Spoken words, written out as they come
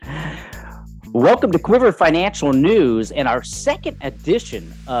Welcome to Quiver Financial News and our second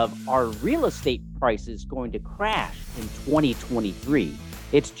edition of Are Real Estate Prices Going to Crash in 2023?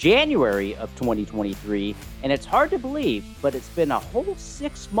 It's January of 2023, and it's hard to believe, but it's been a whole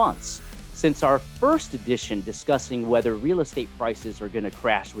 6 months since our first edition discussing whether real estate prices are going to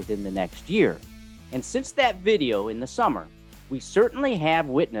crash within the next year. And since that video in the summer, we certainly have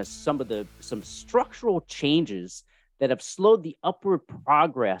witnessed some structural changes that have slowed the upward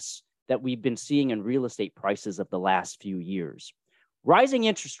progress that we've been seeing in real estate prices of the last few years. Rising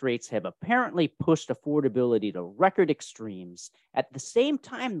interest rates have apparently pushed affordability to record extremes. At the same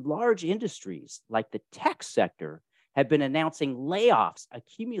time, large industries like the tech sector have been announcing layoffs,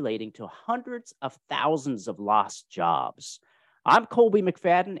 accumulating to hundreds of thousands of lost jobs. I'm Colby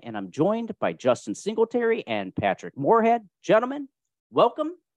McFadden, and I'm joined by Justin Singletary and Patrick Moorhead. Gentlemen,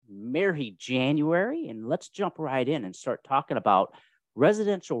 welcome. Merry January, and let's jump right in and start talking about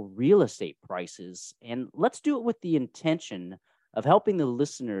residential real estate prices. And let's do it with the intention of helping the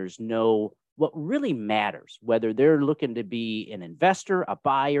listeners know what really matters, whether they're looking to be an investor, a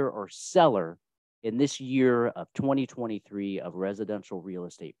buyer, or seller in this year of 2023 of residential real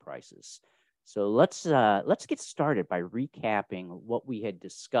estate prices. So let's get started by recapping what we had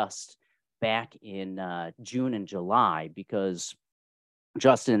discussed back in June and July, because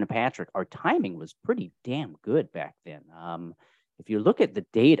Justin and Patrick, our timing was pretty damn good back then. If you look at the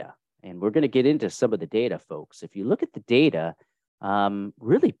data, and we're going to get into some of the data, folks, if you look at the data,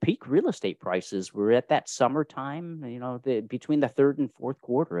 really peak real estate prices were at that summertime, between the third and fourth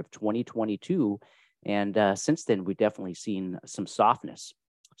quarter of 2022. And since then, we've definitely seen some softness.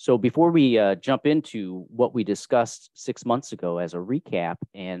 So before we jump into what we discussed 6 months ago as a recap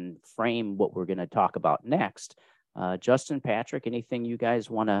and frame what we're going to talk about next, Justin, Patrick, anything you guys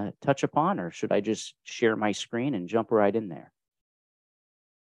want to touch upon, or should I just share my screen and jump right in there?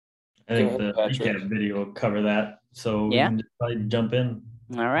 I think the recap video will cover that, so we can just probably jump in.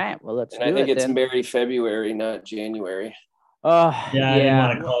 All right, well, let's do it. I think it's Merry February, not January. I didn't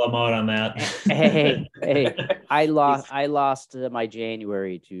want to call them out on that. Hey, I lost my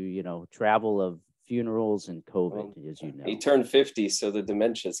January to travel of funerals and COVID, as you know. He turned 50, so the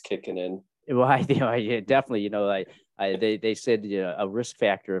dementia's kicking in. Well, I definitely, they said a risk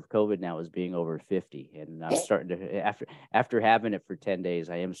factor of COVID now is being over 50, and I'm starting to after having it for 10 days,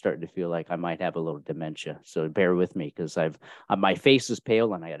 I am starting to feel like I might have a little dementia. So bear with me, because my face is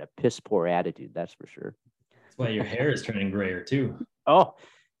pale and I got a piss poor attitude. That's for sure. That's why your hair is turning grayer too. Oh,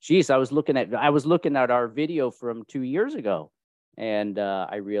 geez, I was looking at our video from 2 years ago, and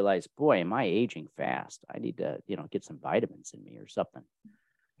I realized, boy, am I aging fast? I need to get some vitamins in me or something.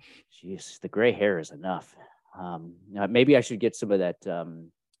 Jeez, the gray hair is enough. Maybe I should get some of that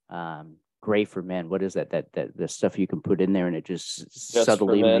gray for men. What is that the stuff you can put in there and it just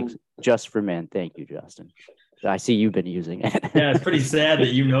subtly makes just for men? Thank you, Justin. I see you've been using it. Yeah, it's pretty sad that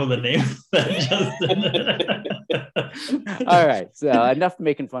you know the name of that, Justin. All right, so enough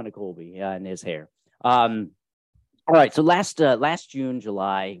making fun of Colby and his hair. All right, so last June,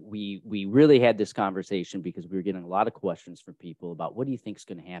 July, we really had this conversation because we were getting a lot of questions from people about what do you think is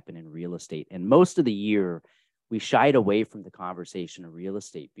going to happen in real estate. And most of the year, we shied away from the conversation of real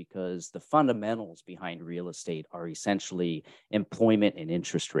estate because the fundamentals behind real estate are essentially employment and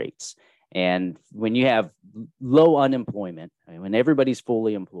interest rates. And when you have low unemployment, when everybody's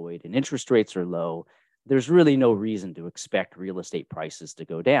fully employed and interest rates are low, there's really no reason to expect real estate prices to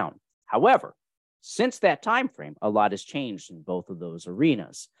go down. However, since that time frame, a lot has changed in both of those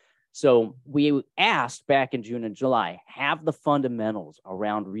arenas. So we asked back in June and July, have the fundamentals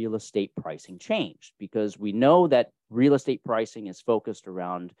around real estate pricing changed? Because we know that real estate pricing is focused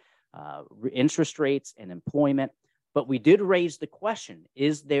around interest rates and employment. But we did raise the question,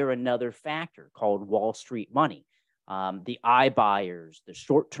 is there another factor called Wall Street money? The iBuyers, the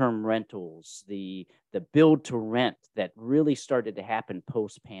short-term rentals, the build to rent that really started to happen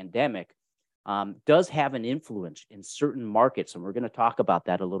post-pandemic does have an influence in certain markets. And we're going to talk about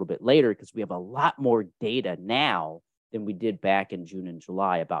that a little bit later because we have a lot more data now than we did back in June and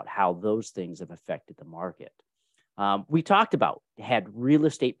July about how those things have affected the market. We talked about, had real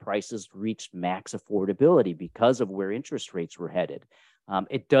estate prices reached max affordability because of where interest rates were headed?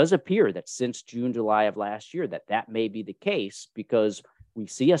 It does appear that since June, July of last year, that may be the case because we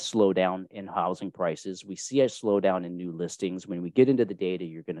see a slowdown in housing prices. We see a slowdown in new listings. When we get into the data,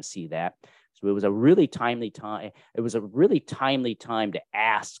 you're going to see that. So it was a really timely time. It was a really timely time to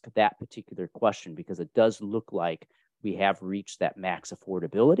ask that particular question because it does look like we have reached that max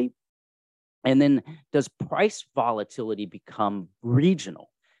affordability. And then does price volatility become regional?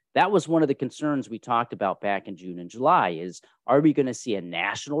 That was one of the concerns we talked about back in June and July is, are we going to see a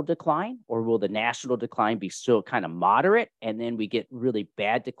national decline, or will the national decline be still kind of moderate? And then we get really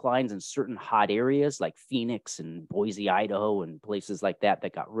bad declines in certain hot areas like Phoenix and Boise, Idaho, and places like that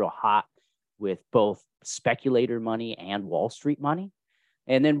got real hot with both speculator money and Wall Street money.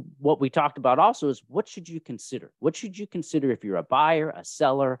 And then what we talked about also is, what should you consider? What should you consider if you're a buyer, a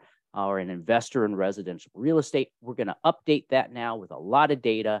seller, or an investor in residential real estate? We're going to update that now with a lot of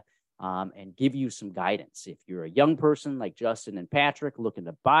data and give you some guidance. If you're a young person like Justin and Patrick looking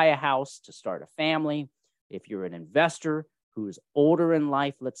to buy a house to start a family, if you're an investor who's older in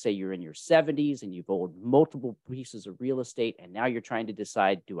life, let's say you're in your 70s and you've owned multiple pieces of real estate, and now you're trying to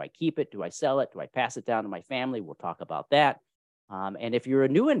decide, do I keep it? Do I sell it? Do I pass it down to my family? We'll talk about that. And if you're a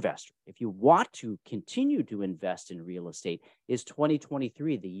new investor, if you want to continue to invest in real estate, is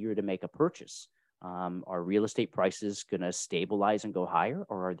 2023 the year to make a purchase? Are real estate prices going to stabilize and go higher,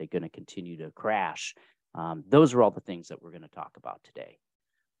 or are they going to continue to crash? Those are all the things that we're going to talk about today.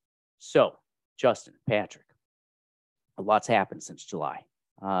 So, Justin, Patrick, a lot's happened since July.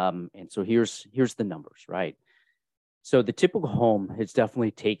 And so here's the numbers, right? So the typical home is definitely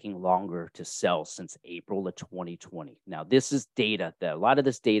taking longer to sell since April of 2020. Now, this is data that a lot of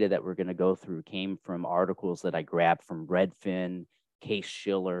this data that we're going to go through came from articles that I grabbed from Redfin, Case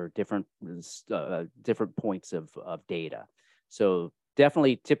Shiller, different points of data. So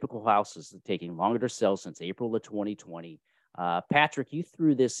definitely typical houses are taking longer to sell since April of 2020. Patrick, you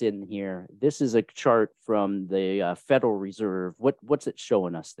threw this in here. This is a chart from the Federal Reserve. What's it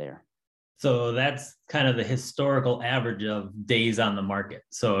showing us there? So that's kind of the historical average of days on the market.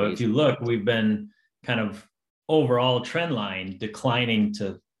 So if you look, we've been kind of overall trend line declining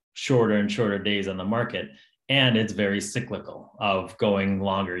to shorter and shorter days on the market. And it's very cyclical of going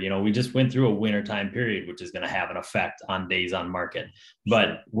longer. You know, we just went through a wintertime period, which is going to have an effect on days on market.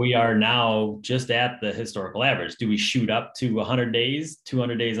 But we are now just at the historical average. Do we shoot up to 100 days,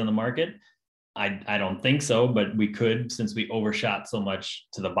 200 days on the market? I don't think so, but we could, since we overshot so much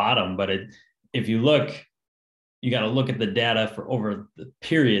to the bottom. But if you look, you got to look at the data for over the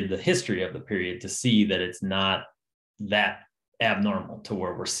period, the history of the period, to see that it's not that abnormal to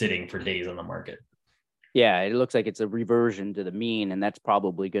where we're sitting for days on the market. Yeah, it looks like it's a reversion to the mean, and that's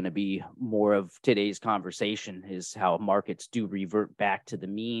probably going to be more of today's conversation, is how markets do revert back to the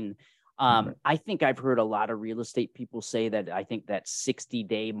mean. I think I've heard a lot of real estate people say that I think that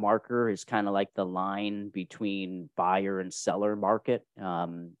 60-day marker is kind of like the line between buyer and seller market.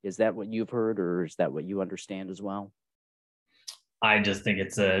 Is that what you've heard, or is that what you understand as well? I just think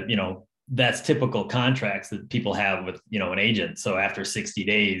it's that's typical contracts that people have with, an agent. So after 60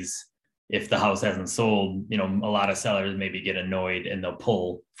 days, if the house hasn't sold, a lot of sellers maybe get annoyed and they'll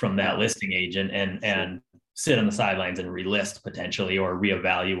pull from that listing agent and sit on the sidelines and relist potentially, or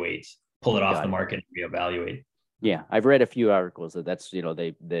reevaluate, pull it off the market and reevaluate. Yeah, I've read a few articles that's,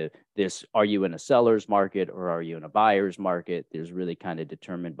 this, are you in a seller's market or are you in a buyer's market? There's really kind of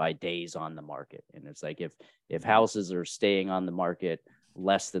determined by days on the market. And it's like, if houses are staying on the market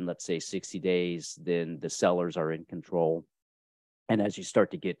less than, let's say, 60 days, then the sellers are in control. And as you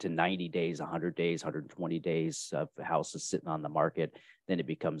start to get to 90 days, 100 days, 120 days of houses sitting on the market, then it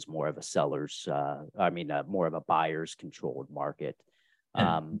becomes more of a more of a buyer's controlled market.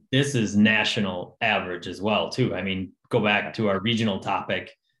 This is national average as well, too. I mean, go back to our regional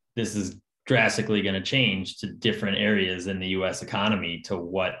topic. This is drastically going to change to different areas in the U.S. economy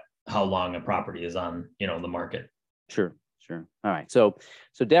to how long a property is on, the market. Sure. All right. So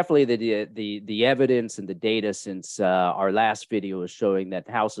definitely the evidence and the data since our last video is showing that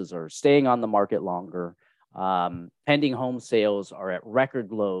houses are staying on the market longer. Pending home sales are at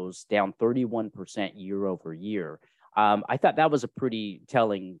record lows, down 31% year over year. I thought that was a pretty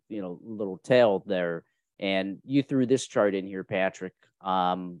telling, little tale there. And you threw this chart in here, Patrick,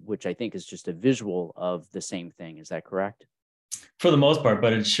 which I think is just a visual of the same thing. Is that correct? For the most part,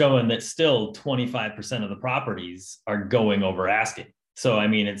 but it's showing that still 25% of the properties are going over asking. So, I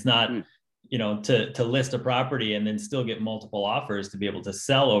mean, it's not, to list a property and then still get multiple offers to be able to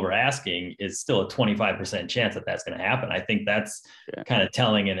sell over asking is still a 25% chance that that's going to happen. I think that's kind of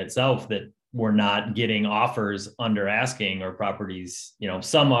telling in itself that we're not getting offers under asking, or properties,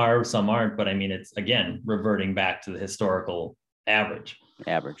 some are, some aren't, but I mean, it's again, reverting back to the historical average.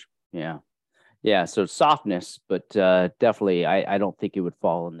 Yeah. So softness, but definitely, I don't think it would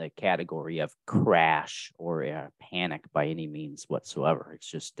fall in the category of crash or panic by any means whatsoever. It's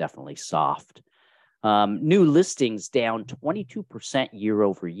just definitely soft. New listings down 22% year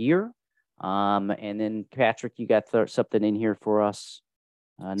over year. And then Patrick, you got something in here for us.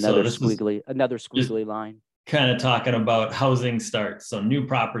 Another squiggly line. kind of talking about housing starts. So new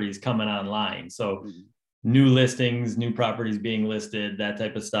properties coming online. So new listings, new properties being listed, that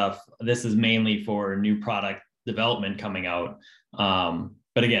type of stuff. This is mainly for new product development coming out.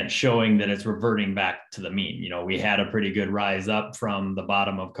 But again, showing that it's reverting back to the mean. We had a pretty good rise up from the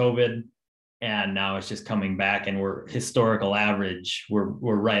bottom of COVID, and now it's just coming back, and we're historical average. We're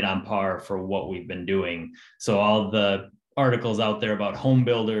right on par for what we've been doing. So all the articles out there about home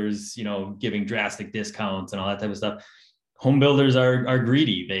builders, giving drastic discounts and all that type of stuff. Home builders are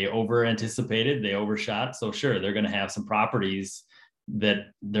greedy. They over anticipated, they overshot. So sure, they're going to have some properties that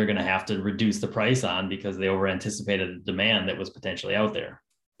they're going to have to reduce the price on because they over anticipated the demand that was potentially out there.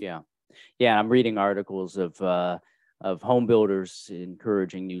 Yeah. I'm reading articles of home builders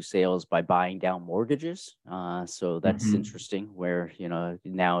encouraging new sales by buying down mortgages. So that's interesting where,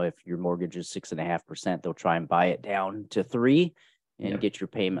 now if your mortgage is 6.5%, they'll try and buy it down to 3% and get your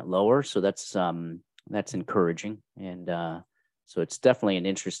payment lower. So that's encouraging. And so it's definitely an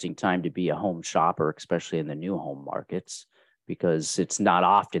interesting time to be a home shopper, especially in the new home markets, because it's not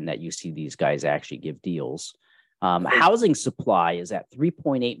often that you see these guys actually give deals. Housing supply is at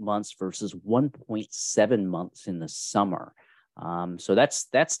 3.8 months versus 1.7 months in the summer. So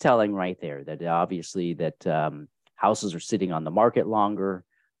that's telling right there that obviously that houses are sitting on the market longer.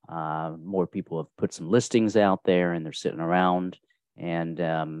 More people have put some listings out there and they're sitting around,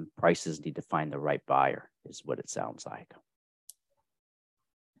 and prices need to find the right buyer is what it sounds like.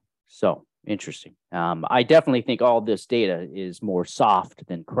 So interesting. I definitely think all this data is more soft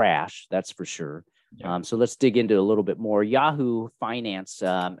than crash. That's for sure. So let's dig into a little bit more. Yahoo Finance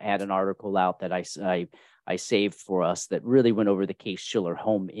had an article out that I saved for us that really went over the Case-Shiller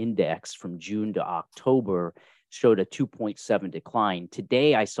Home Index from June to October, showed a 2.7 decline.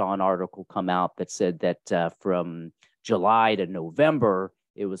 Today, I saw an article come out that said that from July to November,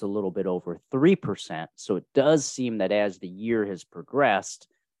 it was a little bit over 3%. So it does seem that as the year has progressed,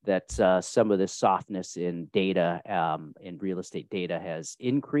 that some of this softness in data, in real estate data, has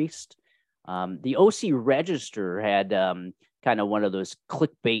increased. The OC Register had kind of one of those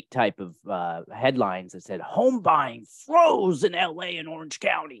clickbait type of headlines that said home buying froze in LA and Orange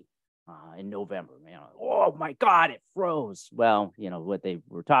County in November. Oh my God, it froze. Well, what they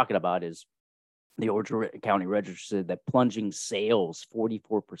were talking about is the Orange County Register said that plunging sales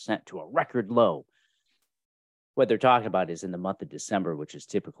 44% to a record low. What they're talking about is in the month of December, which is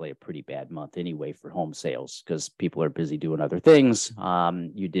typically a pretty bad month anyway for home sales because people are busy doing other things.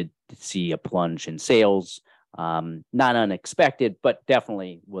 You did see a plunge in sales, not unexpected, but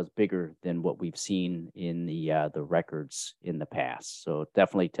definitely was bigger than what we've seen in the records in the past. So it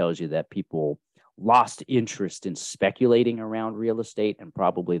definitely tells you that people lost interest in speculating around real estate, and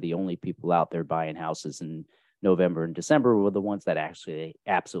probably the only people out there buying houses in November and December were the ones that actually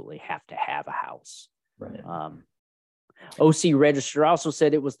absolutely have to have a house. Right. OC Register also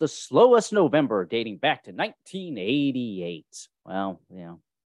said it was the slowest November dating back to 1988. Well,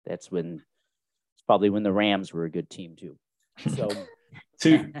 that's it's probably when the Rams were a good team too. So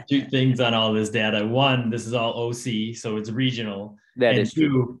two things on all this data. One, this is all OC, so it's regional. That is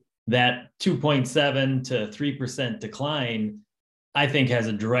true. That 2.7 to 3% decline, I think, has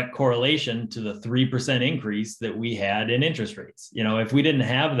a direct correlation to the 3% increase that we had in interest rates. If we didn't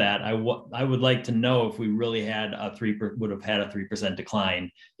have that, I would like to know if we really had would have had a 3% decline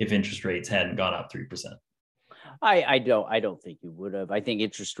if interest rates hadn't gone up 3%. I don't think you would have. I think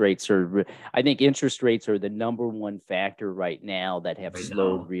interest rates are the number one factor right now that have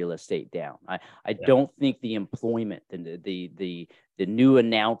slowed real estate down. I don't think the employment and the new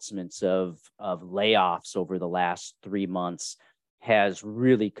announcements of layoffs over the last 3 months has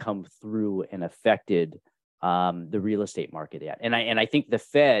really come through and affected the real estate market yet. And I think the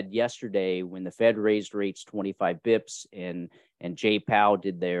Fed yesterday, when the Fed raised rates 25 bips and Jay Powell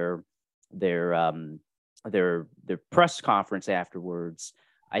did their press conference afterwards,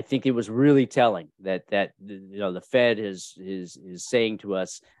 I think it was really telling that the Fed is saying to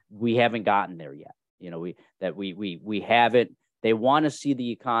us, we haven't gotten there yet. We haven't. They want to see the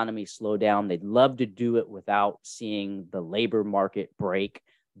economy slow down. They'd love to do it without seeing the labor market break,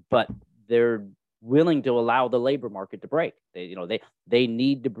 but they're willing to allow the labor market to break. They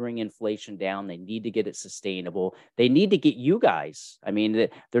need to bring inflation down. They need to get it sustainable. They need to get you guys. I mean,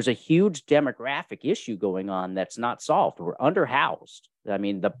 there's a huge demographic issue going on that's not solved. We're underhoused. I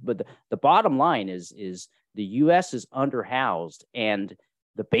mean, the bottom line is the U.S. is underhoused, and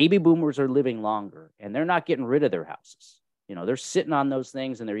the baby boomers are living longer, and they're not getting rid of their houses. They're sitting on those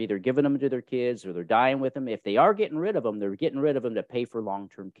things, and they're either giving them to their kids or they're dying with them. If they are getting rid of them, they're getting rid of them to pay for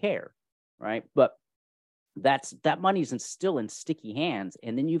long-term care, right? But that money's still in sticky hands.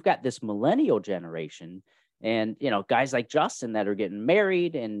 And then you've got this millennial generation And, guys like Justin that are getting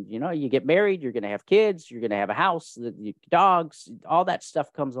married, and, you get married, you're going to have kids, you're going to have a house, dogs, all that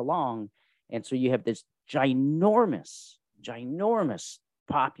stuff comes along. And so you have this ginormous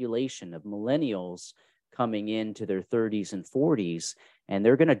population of millennials coming into their 30s and 40s, and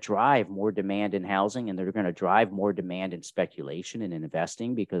they're going to drive more demand in housing, and they're going to drive more demand in speculation and in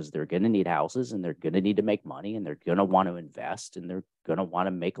investing, because they're going to need houses, and they're going to need to make money, and they're going to want to invest, and they're going to want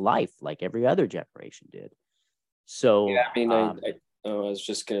to make life like every other generation did. So yeah, I mean, I was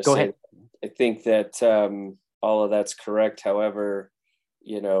just going to say, ahead. I think that all of that's correct. However,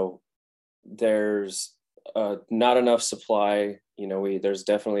 there's not enough supply. There's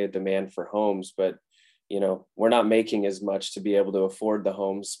definitely a demand for homes, but we're not making as much to be able to afford the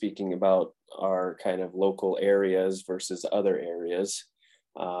homes, speaking about our kind of local areas versus other areas.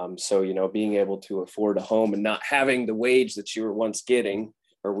 So, being able to afford a home and not having the wage that you were once getting,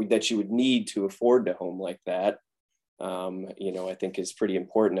 or that you would need to afford a home like that, I think is pretty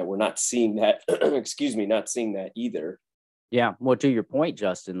important, that we're not seeing that, not seeing that either. Yeah. Well, to your point,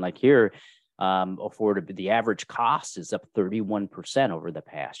 Justin, like here, affordable, the average cost is up 31% over the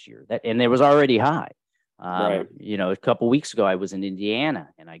past year, and it was already high. Right. A couple of weeks ago, I was in Indiana,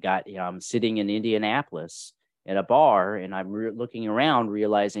 and I'm sitting in Indianapolis at a bar, and I'm looking around,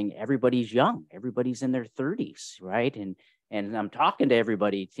 realizing everybody's young, everybody's in their 30s, right? And I'm talking to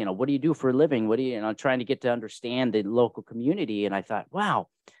everybody, what do you do for a living? What do you, I'm trying to get to understand the local community. And I thought, wow,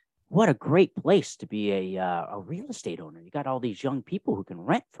 what a great place to be a real estate owner. You got all these young people who can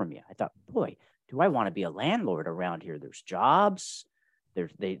rent from you. I thought, boy, do I want to be a landlord around here? There's jobs.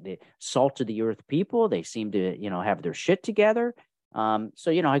 They salt of the earth people. They seem to, have their shit together.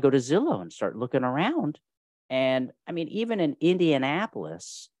 So, I go to Zillow and start looking around. And I mean, even in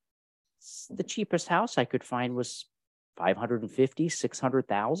Indianapolis, the cheapest house I could find was 550,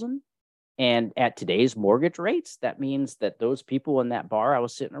 600,000. And at today's mortgage rates, that means that those people in that bar I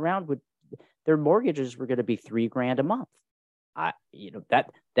was sitting around their mortgages were going to be $3,000 a month.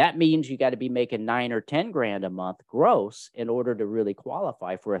 That means you got to be making $9,000 or $10,000 a month gross in order to really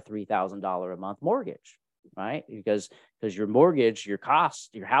qualify for a $3,000 a month mortgage, right? Because your mortgage, your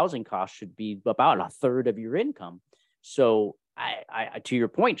housing costs should be about a third of your income. So I to your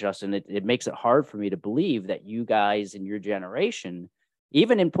point, Justin, it makes it hard for me to believe that you guys in your generation,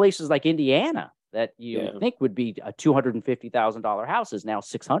 even in places like Indiana, that you would think would be a $250,000 house, is now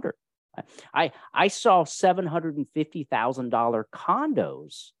 600. I saw $750,000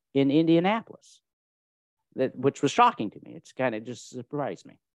 condos in Indianapolis, which was shocking to me. It's kind of just surprised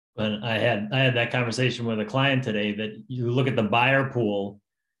me. But I had that conversation with a client today, that you look at the buyer pool,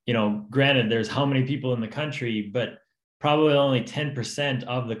 granted there's how many people in the country, but probably only 10%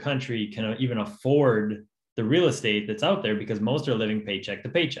 of the country can even afford the real estate that's out there, because most are living paycheck to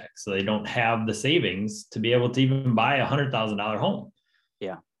paycheck. So they don't have the savings to be able to even buy $100,000 home.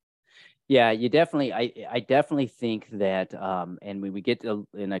 Yeah. Yeah, you definitely, I definitely think that, and when we get to,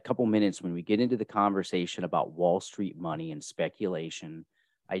 in a couple minutes, when we get into the conversation about Wall Street money and speculation,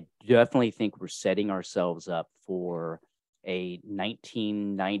 I definitely think we're setting ourselves up for a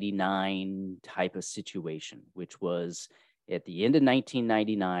 1999 type of situation, which was at the end of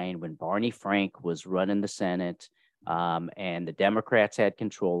 1999 when Barney Frank was running the Senate, and the Democrats had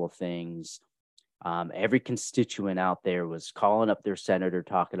control of things. Every constituent out there was calling up their senator,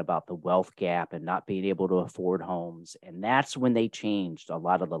 talking about the wealth gap and not being able to afford homes. And that's when they changed a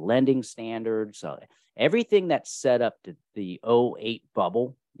lot of the lending standards, everything that set up the 08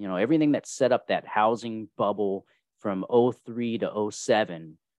 bubble, everything that set up that housing bubble from 03 to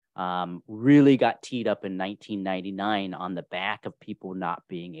 07, really got teed up in 1999 on the back of people not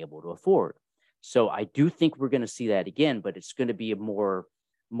being able to afford. So I do think we're going to see that again, but it's going to be a more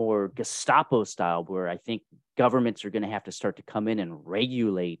Gestapo style, where I think governments are going to have to start to come in and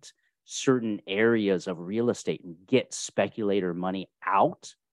regulate certain areas of real estate and get speculator money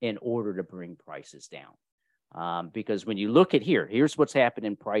out in order to bring prices down. Because when you look at here's what's happened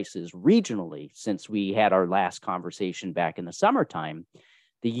in prices regionally since we had our last conversation back in the summertime.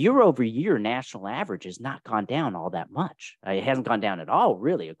 The year over year national average has not gone down all that much. It hasn't gone down at all,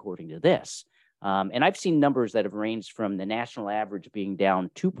 really, according to this. And I've seen numbers that have ranged from the national average being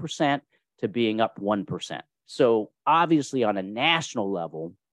down 2% to being up 1%. So obviously on a national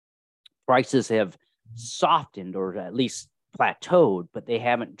level, prices have softened or at least plateaued, but they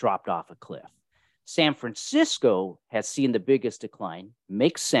haven't dropped off a cliff. San Francisco has seen the biggest decline.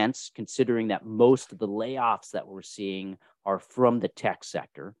 Makes sense considering that most of the layoffs that we're seeing are from the tech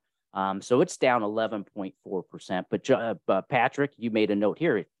sector. So it's down 11.4%. But Patrick, you made a note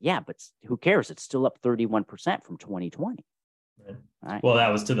here. Yeah, but who cares? It's still up 31% from 2020. Right. Well, that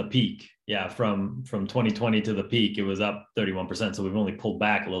was to the peak. Yeah, from 2020 to the peak, it was up 31%. So we've only pulled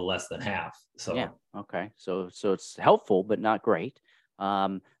back a little less than half. So yeah, okay. So it's helpful, but not great.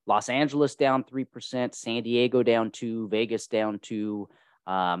 Los Angeles down 3%, San Diego down 2%, Vegas down 2%.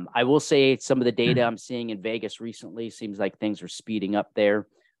 I will say some of the data I'm seeing in Vegas recently seems like things are speeding up there.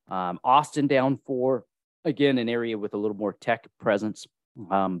 Austin down 4%, again, an area with a little more tech presence.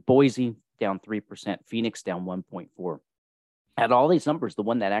 Boise down 3%, Phoenix down 1.4%. At all these numbers, the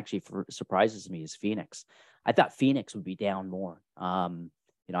one that actually surprises me is Phoenix. I thought Phoenix would be down more.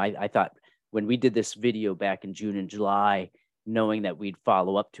 I thought when we did this video back in June and July, knowing that we'd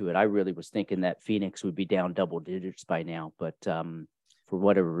follow up to it, I really was thinking that Phoenix would be down double digits by now. But for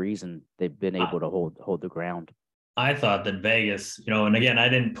whatever reason, they've been able to hold the ground. I thought that Vegas, and again, I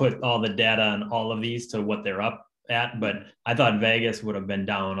didn't put all the data on all of these to what they're up at, but I thought Vegas would have been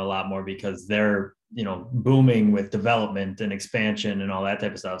down a lot more because they're booming with development and expansion and all that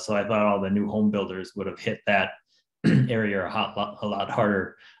type of stuff. So I thought all the new home builders would have hit that area a lot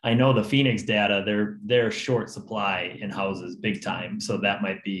harder. I know the Phoenix data, they're short supply in houses big time. So that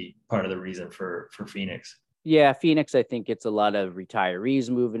might be part of the reason for Phoenix. Yeah, Phoenix, I think it's a lot of retirees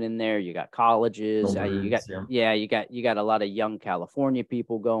moving in there. You got colleges. You got a lot of young California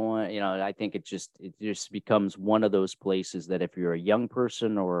people going. I think it just becomes one of those places that if you're a young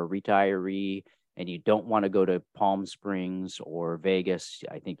person or a retiree and you don't want to go to Palm Springs or Vegas,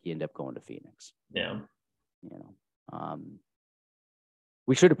 I think you end up going to Phoenix. Yeah.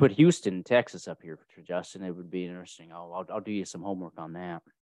 We should have put Houston, Texas up here for Justin. It would be interesting. I'll do you some homework on that.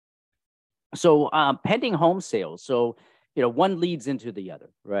 So pending home sales. So, one leads into the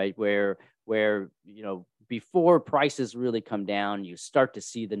other, right? Where, before prices really come down, you start to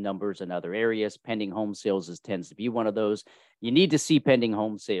see the numbers in other areas. Pending home sales tends to be one of those. You need to see pending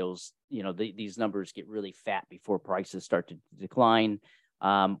home sales, these numbers get really fat before prices start to decline.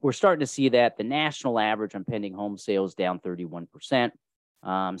 We're starting to see that the national average on pending home sales down 31%.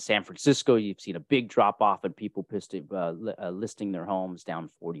 San Francisco, you've seen a big drop off in people listing their homes, down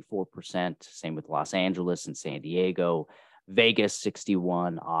 44%. Same with Los Angeles and San Diego. Vegas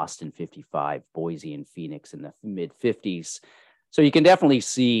 61, Austin 55, Boise and Phoenix in the mid 50s. So you can definitely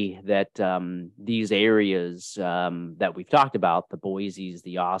see that these areas that we've talked about, the Boises,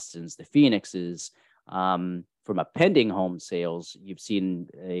 the Austins, the Phoenixes, from a pending home sales, you've seen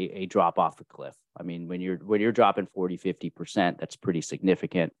a drop off a cliff. I mean, when you're dropping 40, 50%, that's pretty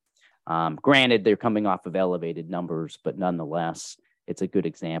significant. Granted, they're coming off of elevated numbers, but nonetheless, it's a good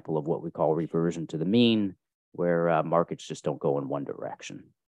example of what we call reversion to the mean, where markets just don't go in one direction.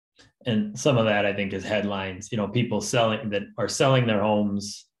 And some of that, I think, is headlines. People selling their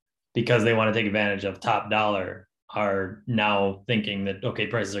homes because they want to take advantage of top dollar are now thinking that, okay,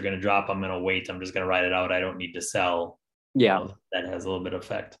 prices are going to drop. I'm going to wait. I'm just going to ride it out. I don't need to sell. Yeah. That has a little bit of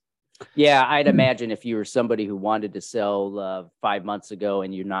effect. Yeah. I'd imagine if you were somebody who wanted to sell 5 months ago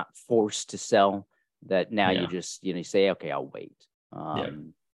and you're not forced to sell, that now you just, you say, okay, I'll wait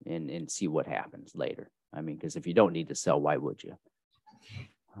and see what happens later. I mean, because if you don't need to sell, why would you?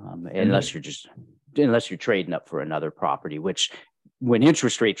 Unless you're trading up for another property, which when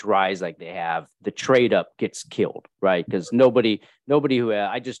interest rates rise like they have, the trade up gets killed, right? Because nobody who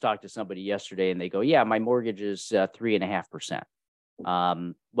I just talked to somebody yesterday and they go, yeah, my mortgage is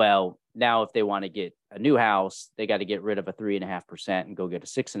 3.5%. Well, now if they want to get a new house, they got to get rid of a 3.5% and go get a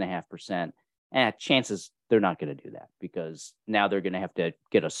 6.5%. Chances they're not going to do that because now they're going to have to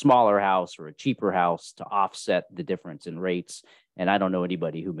get a smaller house or a cheaper house to offset the difference in rates. And I don't know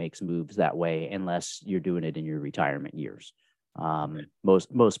anybody who makes moves that way unless you're doing it in your retirement years.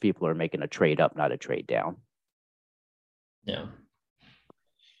 Most people are making a trade up, not a trade down. Yeah.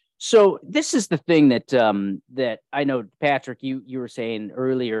 So this is the thing that I know, Patrick, you were saying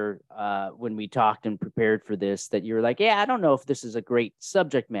earlier when we talked and prepared for this, that you were like, yeah, I don't know if this is a great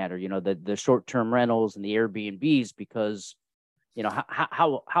subject matter, the short-term rentals and the Airbnbs, because,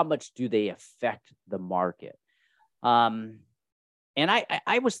 how much do they affect the market? And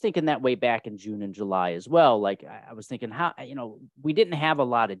I was thinking that way back in June and July as well. Like I was thinking we didn't have a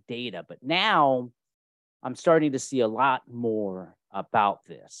lot of data, but now I'm starting to see a lot more about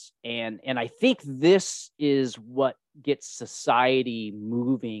this. And I think this is what gets society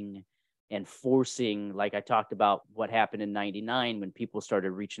moving and forcing, like I talked about what happened in 99 when people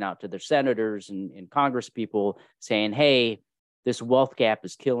started reaching out to their senators and Congress people saying, hey, this wealth gap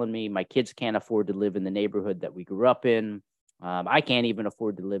is killing me. My kids can't afford to live in the neighborhood that we grew up in. I can't even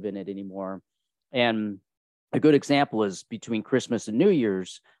afford to live in it anymore. And a good example is between Christmas and New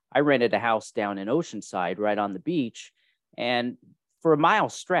Year's, I rented a house down in Oceanside right on the beach. And for a mile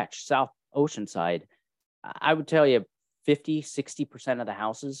stretch, South Oceanside, I would tell you 50-60% of the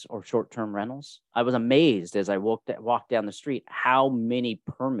houses are short-term rentals. I was amazed as I walked down the street how many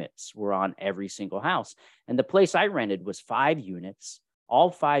permits were on every single house. And the place I rented was 5 units.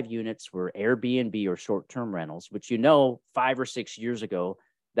 All 5 units were Airbnb or short-term rentals, which, 5 or 6 years ago,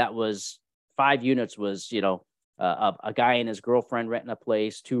 that was 5 units was, a guy and his girlfriend renting a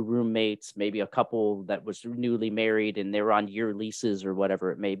place, 2 roommates, maybe a couple that was newly married and they were on year leases or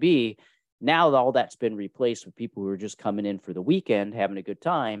whatever it may be. Now all that's been replaced with people who are just coming in for the weekend, having a good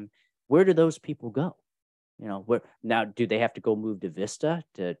time. Where do those people go? Where now do they have to go move to Vista,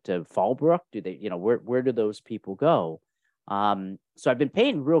 to Fallbrook? Do they, where do those people go? So I've been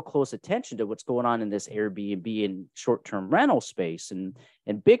paying real close attention to what's going on in this Airbnb and short-term rental space and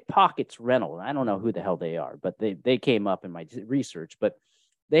Big Pockets Rental. I don't know who the hell they are, but they came up in my research. But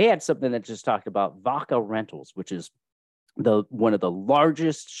they had something that just talked about Vaca Rentals, which is one of the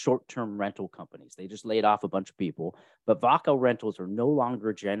largest short-term rental companies. They just laid off a bunch of people, but Vaca Rentals are no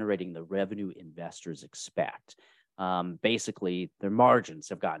longer generating the revenue investors expect. Basically, their margins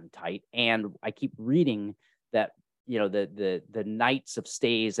have gotten tight, and I keep reading that the nights of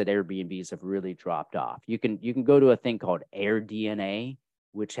stays at Airbnbs have really dropped off. You can go to a thing called AirDNA,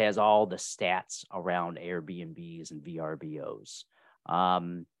 which has all the stats around Airbnbs and VRBOs.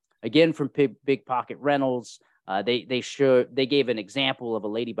 Again, from Big Pocket Rentals. They gave an example of a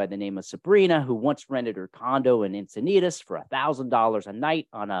lady by the name of Sabrina who once rented her condo in Encinitas for $1,000 a night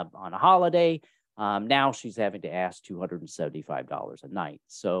on a holiday. Now she's having to ask $275 a night.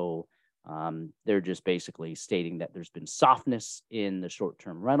 So they're just basically stating that there's been softness in the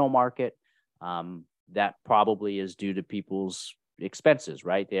short-term rental market. That probably is due to people's expenses,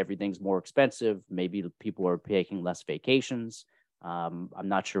 right? Everything's more expensive. Maybe people are taking less vacations. I'm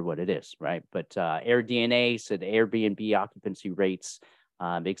not sure what it is, right? But AirDNA said Airbnb occupancy rates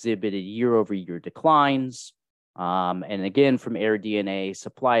exhibited year-over-year declines. And again, from AirDNA,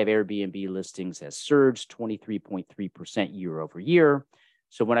 supply of Airbnb listings has surged 23.3% year-over-year.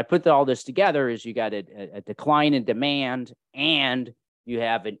 So when I put all this together, is you got a decline in demand and you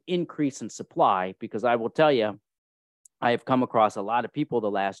have an increase in supply, because I will tell you, I have come across a lot of people the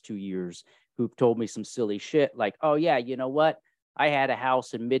last 2 years who've told me some silly shit like, oh yeah, you know what? I had a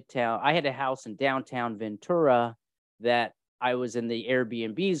house in downtown Ventura that I was in the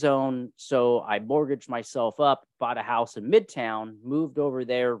Airbnb zone. So I mortgaged myself up, bought a house in Midtown, moved over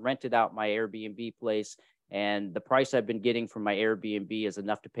there, rented out my Airbnb place. And the price I've been getting from my Airbnb is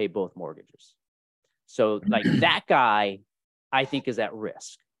enough to pay both mortgages. So like that guy, I think is at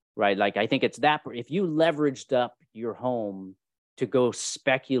risk, right? Like, I think it's that if you leveraged up your home to go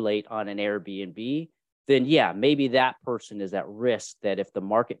speculate on an Airbnb, then yeah, maybe that person is at risk that if the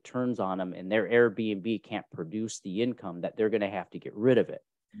market turns on them and their Airbnb can't produce the income, that they're going to have to get rid of it.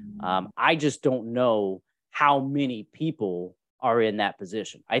 I just don't know how many people are in that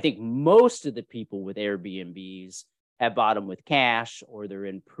position. I think most of the people with Airbnbs have bought them with cash, or they're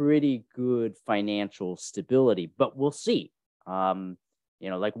in pretty good financial stability, but we'll see.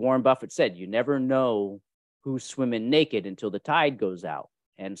 Like Warren Buffett said, you never know who's swimming naked until the tide goes out.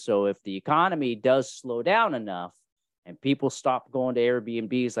 And so if the economy does slow down enough and people stop going to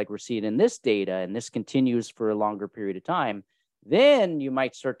Airbnbs like we're seeing in this data, and this continues for a longer period of time, then you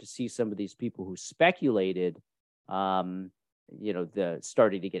might start to see some of these people who speculated, starting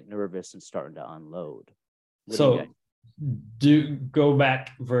to get nervous and starting to unload. So do go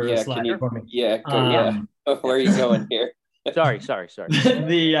back for a slide for me. Yeah. Where are you going here? Sorry.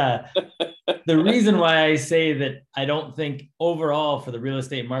 The reason why I say that I don't think overall for the real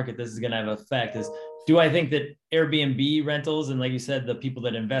estate market this is going to have an effect is, do I think that Airbnb rentals, and like you said, the people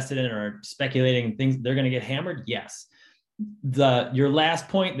that invested in or are speculating things, they're going to get hammered? Yes. Your last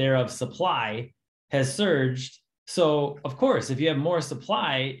point there of supply has surged. So of course, if you have more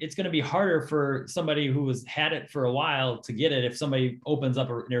supply, it's going to be harder for somebody who has had it for a while to get it if somebody opens up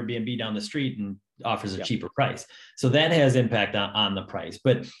an Airbnb down the street and offers a cheaper price. So that has impact on the price.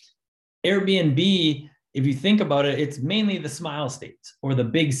 But Airbnb, if you think about it, it's mainly the smile states or the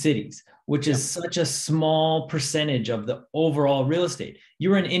big cities, which is such a small percentage of the overall real estate.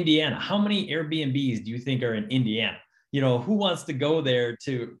 You're in Indiana. How many Airbnbs do you think are in Indiana? Who wants to go there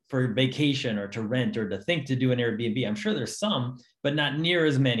for vacation or to rent or to think to do an Airbnb? I'm sure there's some, but not near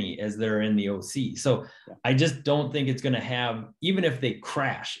as many as there are in the OC. So I just don't think it's going to have, even if they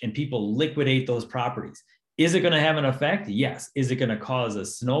crash and people liquidate those properties, is it going to have an effect? Yes. Is it going to cause a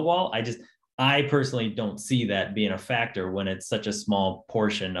snowball? I personally don't see that being a factor when it's such a small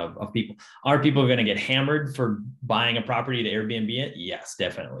portion of people. Are people going to get hammered for buying a property to Airbnb it? Yes,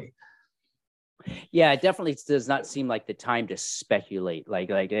 definitely. Yeah, it definitely does not seem like the time to speculate. Like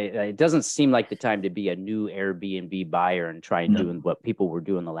it doesn't seem like the time to be a new Airbnb buyer and try and doing what people were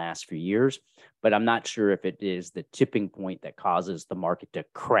doing the last few years. But I'm not sure if it is the tipping point that causes the market to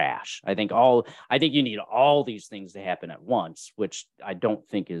crash. I think you need all these things to happen at once, which I don't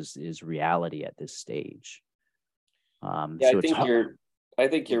think is reality at this stage. Yeah, I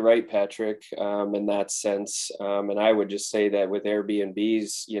think you're right, Patrick, in that sense. And I would just say that with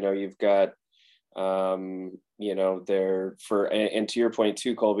Airbnbs, you've got there for, and to your point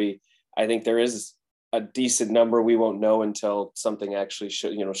too, Colby, I think there is a decent number. We won't know until something actually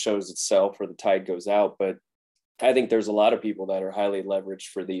shows itself or the tide goes out. But I think there's a lot of people that are highly leveraged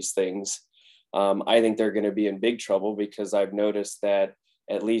for these things. I think they're going to be in big trouble because I've noticed that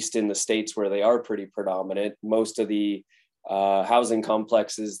at least in the states where they are pretty predominant, most of the housing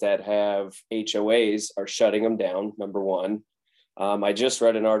complexes that have HOAs are shutting them down, number one. I just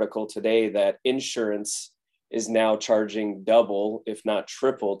read an article today that insurance is now charging double, if not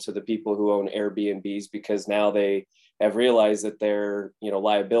triple, to the people who own Airbnbs because now they have realized that their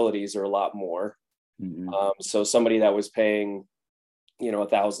liabilities are a lot more. Mm-hmm. So somebody that was paying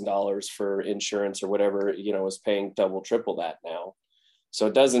 $1,000 for insurance or whatever is paying double, triple that now. So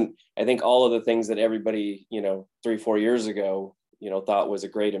it doesn't. I think all of the things that everybody 3-4 years ago thought was a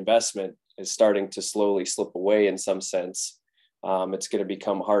great investment is starting to slowly slip away in some sense. It's going to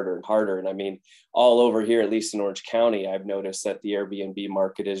become harder and harder. And I mean, all over here, at least in Orange County, I've noticed that the Airbnb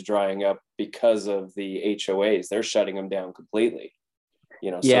market is drying up because of the HOAs. They're shutting them down completely.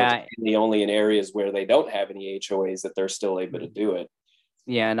 So only in areas where they don't have any HOAs that they're still able to do it.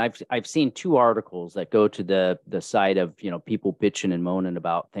 Yeah, and I've seen 2 articles that go to the side of people bitching and moaning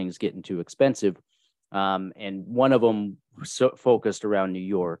about things getting too expensive, and one of them focused around New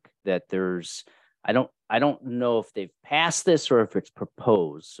York. That there's I don't know if they've passed this or if it's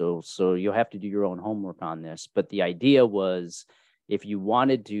proposed. So you'll have to do your own homework on this. But the idea was if you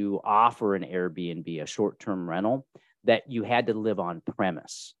wanted to offer an Airbnb, a short-term rental, that you had to live on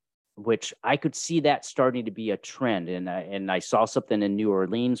premise, which I could see that starting to be a trend. And I saw something in New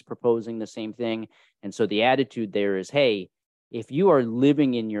Orleans proposing the same thing. And so the attitude there is, hey, if you are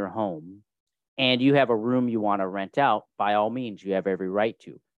living in your home and you have a room you want to rent out, by all means, you have every right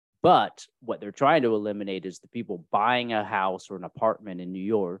to. But what they're trying to eliminate is the people buying a house or an apartment in New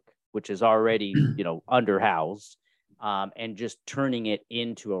York, which is already, underhoused, and just turning it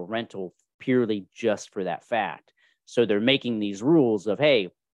into a rental purely just for that fact. So they're making these rules of, hey,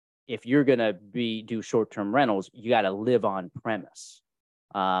 if you're going to do short-term rentals, you got to live on premise.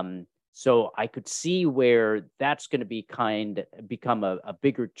 So I could see where that's going to become a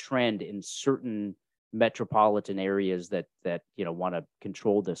bigger trend in certain metropolitan areas that want to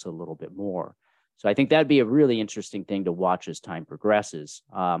control this a little bit more. So I think that'd be a really interesting thing to watch as time progresses.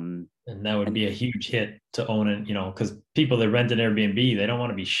 And that would be a huge hit to own it, because people that rent an Airbnb, they don't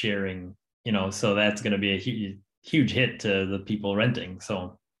want to be sharing, so that's going to be a huge hit to the people renting.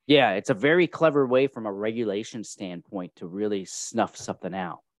 So yeah, it's a very clever way from a regulation standpoint to really snuff something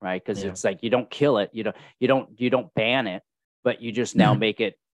out, right? Because it's like you don't kill it, you don't ban it, but you just now make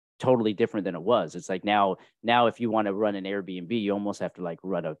it totally different than it was. It's like now if you want to run an Airbnb, you almost have to like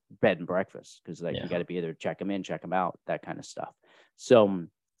run a bed and breakfast because you got to be either check them in, check them out, that kind of stuff. So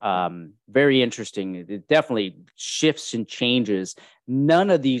very interesting. It definitely shifts and changes. None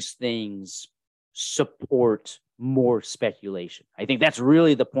of these things support more speculation. I think that's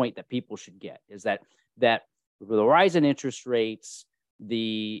really the point that people should get, is that with the rise in interest rates,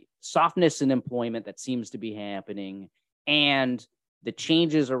 the softness in employment that seems to be happening, and the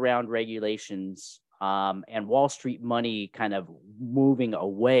changes around regulations, and Wall Street money kind of moving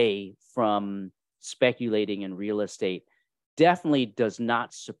away from speculating in real estate definitely does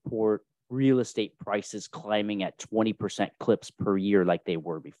not support real estate prices climbing at 20% clips per year like they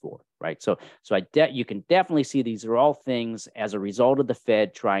were before, right? So you can definitely see these are all things as a result of the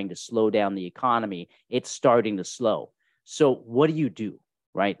Fed trying to slow down the economy. It's starting to slow. So what do you do,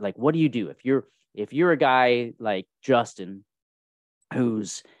 right? Like, what do you do if you're a guy like Justin,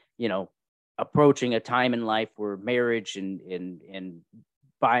 who's approaching a time in life where marriage and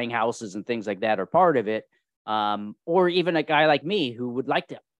buying houses and things like that are part of it, or even a guy like me who would like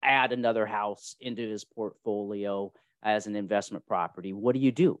to add another house into his portfolio as an investment property? What do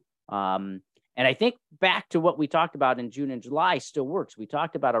you do? And I think back to what we talked about in June and July still works. We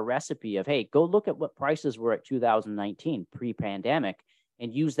talked about a recipe of, hey, go look at what prices were at 2019 pre-pandemic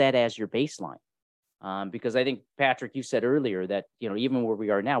and use that as your baseline. Because I think, Patrick, you said earlier that, even where we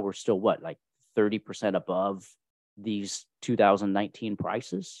are now, we're still like 30% above these 2019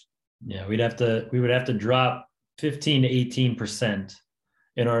 prices. Yeah, we would have to drop 15 to 18%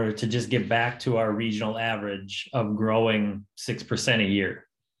 in order to just get back to our regional average of growing 6% a year.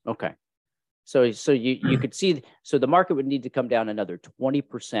 Okay. So you could see, so the market would need to come down another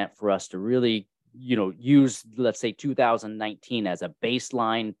 20% for us to really, use, let's say 2019 as a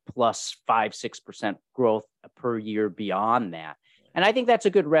baseline plus 5-6% growth per year beyond that. And I think that's a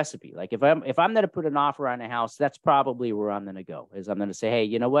good recipe. Like if I'm going to put an offer on a house, that's probably where I'm going to go, is I'm going to say, hey,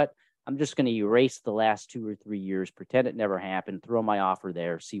 you know what? I'm just going to erase the last 2 or 3 years, pretend it never happened, throw my offer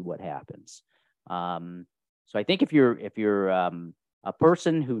there, see what happens. So I think if you're a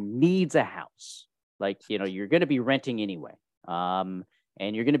person who needs a house, like, you're going to be renting anyway,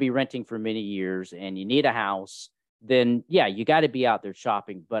 and you're going to be renting for many years and you need a house, then yeah, you got to be out there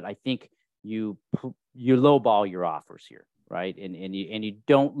shopping. But I think you lowball your offers here, right? And you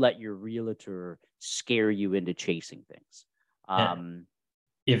don't let your realtor scare you into chasing things. I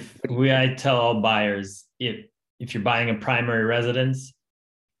tell all buyers, if you're buying a primary residence,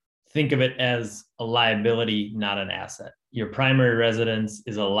 think of it as a liability, not an asset. Your primary residence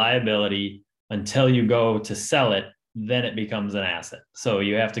is a liability until you go to sell it, then it becomes an asset. So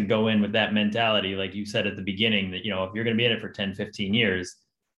you have to go in with that mentality, like you said at the beginning, that, if you're going to be in it for 10, 15 years,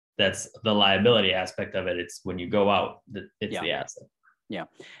 that's the liability aspect of it. It's when you go out, it's the asset. Yeah.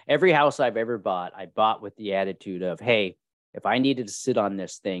 Every house I've ever bought, I bought with the attitude of, hey, if I needed to sit on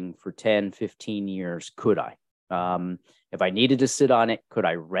this thing for 10, 15 years, could I? If I needed to sit on it, could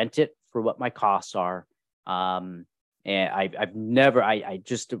I rent it for what my costs are? And I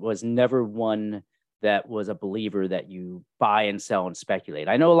just was never one that was a believer that you buy and sell and speculate.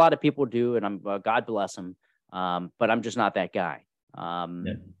 I know a lot of people do, and I'm God bless them, but I'm just not that guy.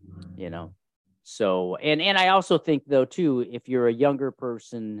 So, and I also think though too, if you're a younger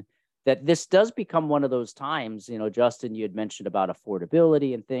person, that this does become one of those times. Justin, you had mentioned about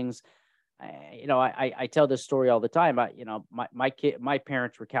affordability and things. I tell this story all the time. My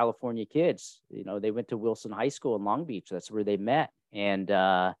parents were California kids. They went to Wilson High School in Long Beach. That's where they met. And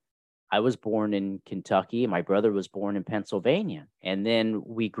I was born in Kentucky. My brother was born in Pennsylvania. And then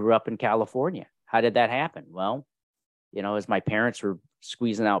we grew up in California. How did that happen? Well, as my parents were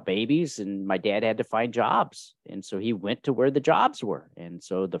squeezing out babies, and my dad had to find jobs. And so he went to where the jobs were. And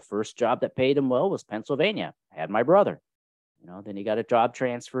so the first job that paid him well was Pennsylvania. I had my brother. Then he got a job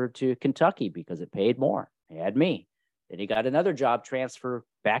transfer to Kentucky because it paid more. He had me. Then he got another job transfer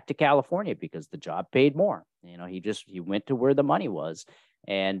back to California because the job paid more. He went to where the money was.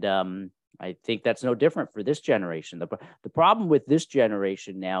 And I think that's no different for this generation. The problem with this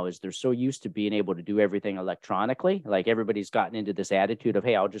generation now is they're so used to being able to do everything electronically. Like everybody's gotten into this attitude of,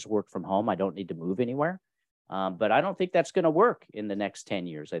 hey, I'll just work from home. I don't need to move anywhere. But I don't think that's going to work in the next 10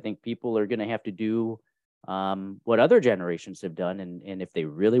 years. I think people are going to have to do what other generations have done. And if they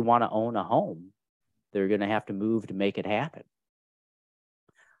really want to own a home, they're going to have to move to make it happen.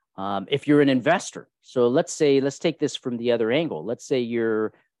 If you're an investor, so let's take this from the other angle. Let's say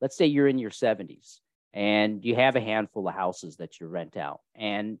you're in your 70s and you have a handful of houses that you rent out.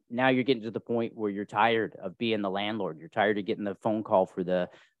 And now you're getting to the point where you're tired of being the landlord. You're tired of getting the phone call for the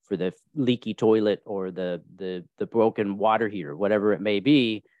leaky toilet or the broken water heater, whatever it may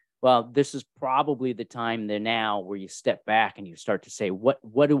be. Well, this is probably the time there now where you step back and you start to say,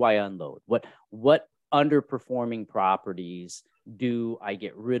 what do I unload? What underperforming properties do I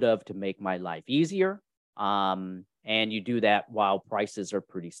get rid of to make my life easier? And you do that while prices are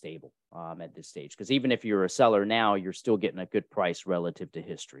pretty stable at this stage. Because even if you're a seller now, you're still getting a good price relative to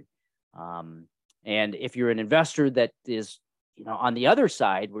history. And if you're an investor that is, on the other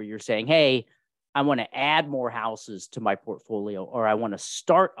side where you're saying, hey, I want to add more houses to my portfolio, or I want to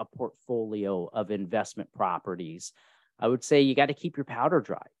start a portfolio of investment properties, I would say you got to keep your powder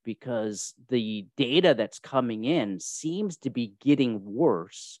dry, because the data that's coming in seems to be getting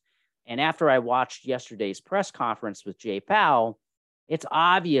worse. And after I watched yesterday's press conference with Jay Powell, it's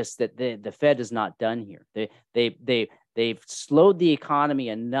obvious that the Fed is not done here. They've slowed the economy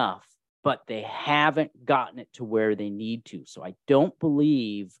enough, but they haven't gotten it to where they need to. So I don't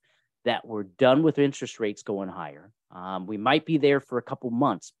believe that we're done with interest rates going higher. We might be there for a couple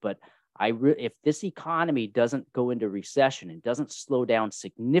months, but if this economy doesn't go into recession and doesn't slow down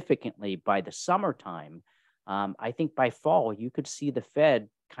significantly by the summertime, I think by fall, you could see the Fed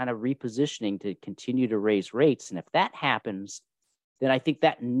kind of repositioning to continue to raise rates. And if that happens, then I think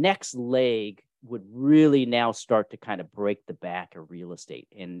that next leg would really now start to kind of break the back of real estate,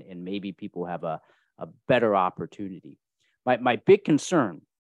 and maybe people have a better opportunity. My big concern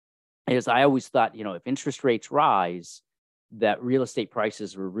is I always thought, if interest rates rise, that real estate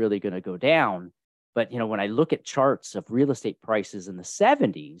prices were really going to go down. But, when I look at charts of real estate prices in the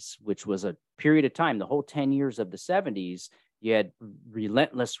 70s, which was a period of time, the whole 10 years of the 70s, you had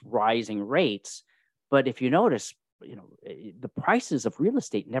relentless rising rates. But if you notice, the prices of real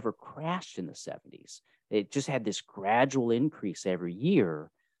estate never crashed in the 70s. It just had this gradual increase every year.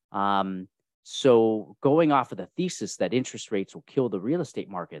 So going off of the thesis that interest rates will kill the real estate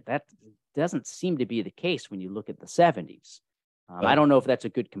market, that doesn't seem to be the case when you look at the 70s. I don't know if that's a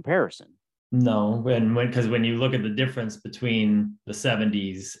good comparison. No, because when you look at the difference between the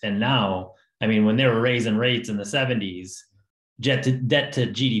 70s and now, I mean, when they were raising rates in the 70s, debt to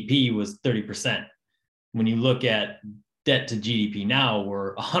GDP was 30%. When you look at debt to GDP now,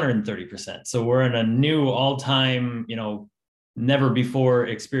 we're 130%. So we're in a new all-time, never before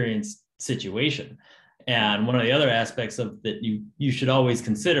experienced situation. And one of the other aspects of that you should always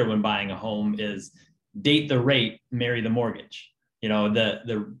consider when buying a home is date the rate, marry the mortgage.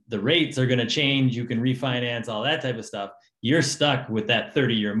 The rates are going to change. You can refinance, all that type of stuff. You're stuck with that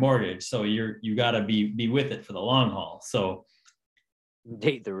 30-year mortgage. So you got to be with it for the long haul. So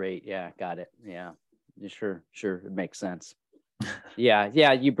date the rate. Yeah. Got it. Yeah. Sure. It makes sense.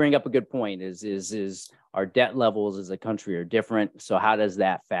 Yeah. You bring up a good point is our debt levels as a country are different. So how does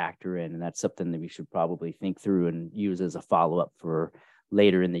that factor in? And that's something that we should probably think through and use as a follow-up for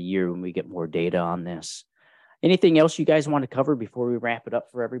later in the year when we get more data on this. Anything else you guys want to cover before we wrap it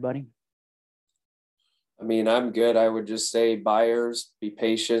up for everybody? I mean, I'm good. I would just say buyers, be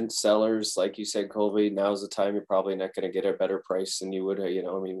patient. Sellers, like you said, Colby, now's the time. You're probably not going to get a better price than you would,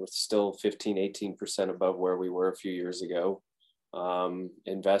 we're still 15, 18% above where we were a few years ago.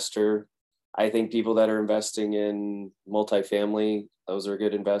 Investor, I think people that are investing in multifamily, those are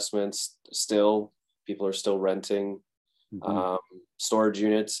good investments. Still, people are still renting. Mm-hmm. Storage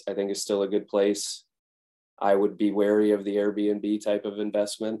units, I think, is still a good place. I would be wary of the Airbnb type of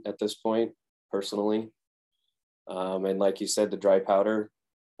investment at this point, personally. And like you said, the dry powder,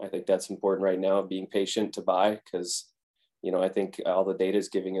 I think that's important right now, being patient to buy, because, I think all the data is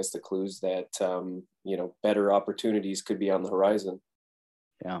giving us the clues that, better opportunities could be on the horizon.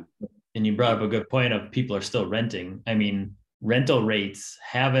 Yeah. And you brought up a good point of people are still renting. I mean, rental rates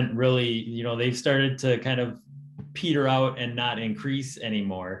haven't really, they've started to kind of peter out and not increase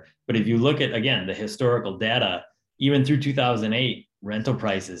anymore. But if you look at, again, the historical data, even through 2008, rental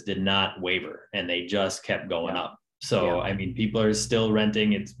prices did not waver and they just kept going up. So, I mean, people are still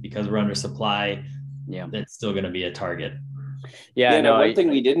renting. It's because we're under supply. Yeah. That's still going to be a target. One thing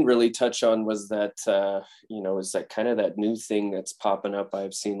we didn't really touch on was that, is that kind of that new thing that's popping up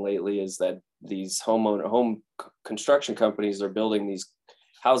I've seen lately is that these home construction companies are building these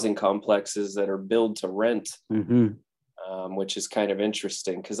housing complexes that are built to rent, mm-hmm. Which is kind of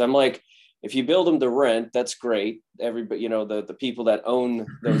interesting. Because I'm like, if you build them to rent, that's great. Everybody, the people that own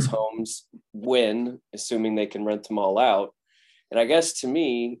those homes win, assuming they can rent them all out. And I guess to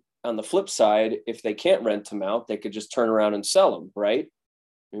me, on the flip side, if they can't rent them out, they could just turn around and sell them, right?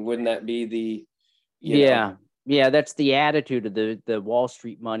 I mean, wouldn't that be the, Yeah, that's the attitude of the Wall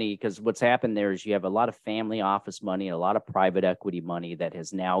Street money, because what's happened there is you have a lot of family office money, a lot of private equity money that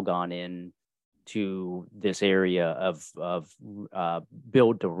has now gone in to this area of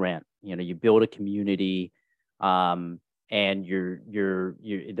build to rent. You build a community, and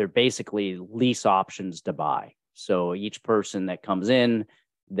they're basically lease options to buy. So each person that comes in,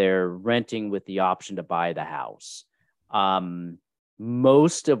 they're renting with the option to buy the house.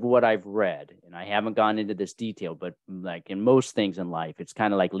 Most of what I've read, and I haven't gone into this detail, but like in most things in life, it's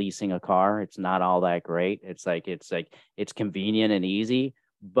kind of like leasing a car. It's not all that great. It's convenient and easy.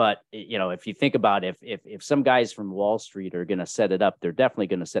 But, if you think about it, if some guys from Wall Street are going to set it up, they're definitely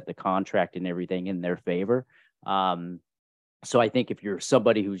going to set the contract and everything in their favor. So I think if you're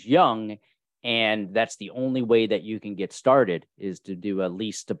somebody who's young and that's the only way that you can get started is to do a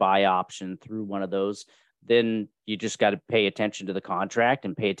lease to buy option through one of those, then you just got to pay attention to the contract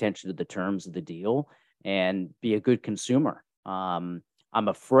and pay attention to the terms of the deal and be a good consumer. I'm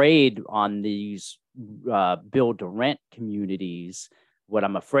afraid on these build to rent communities, what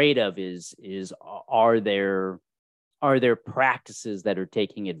I'm afraid of is are there practices that are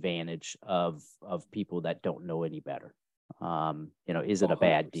taking advantage of people that don't know any better? Is it 100%. A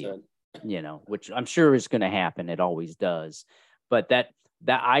bad deal? Which I'm sure is going to happen. It always does. But that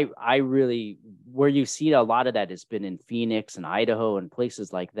I really, where you see a lot of that has been in Phoenix and Idaho and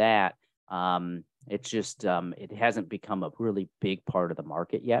places like that. It's just, it hasn't become a really big part of the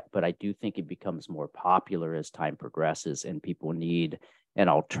market yet, but I do think it becomes more popular as time progresses and people need an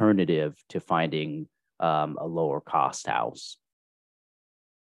alternative to finding a lower cost house.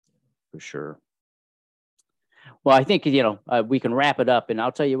 For sure. Well, I think, we can wrap it up, and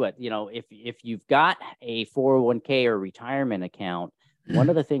I'll tell you what, if you've got a 401k or retirement account, one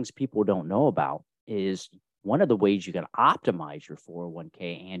of the things people don't know about is One of the ways you can optimize your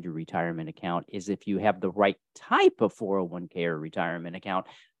 401k and your retirement account is if you have the right type of 401k or retirement account,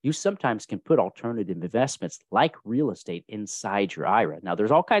 you sometimes can put alternative investments like real estate inside your IRA. Now, there's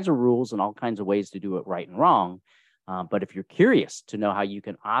all kinds of rules and all kinds of ways to do it right and wrong. But if you're curious to know how you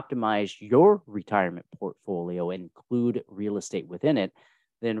can optimize your retirement portfolio and include real estate within it,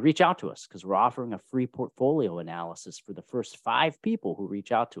 then reach out to us, because we're offering a free portfolio analysis for the first 5 people who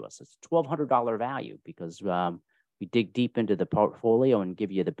reach out to us. It's a $1,200 value, because we dig deep into the portfolio and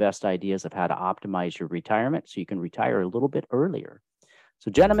give you the best ideas of how to optimize your retirement so you can retire a little bit earlier. So,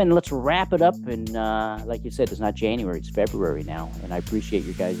 gentlemen, let's wrap it up. And like you said, it's not January, it's February now. And I appreciate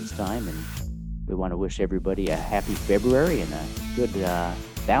your guys' time. And we want to wish everybody a happy February and a good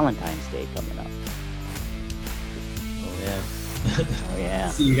Valentine's Day coming up. Oh, yeah. Oh, yeah.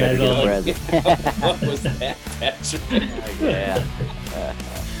 See you guys all. What was that, Patrick? Yeah.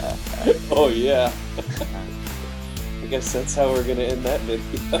 Oh, yeah. I guess that's how we're going to end that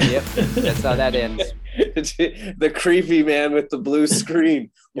video. Yep, that's how that ends. The creepy man with the blue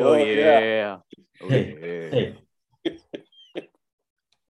screen. Oh, yeah. Oh, yeah. Hey.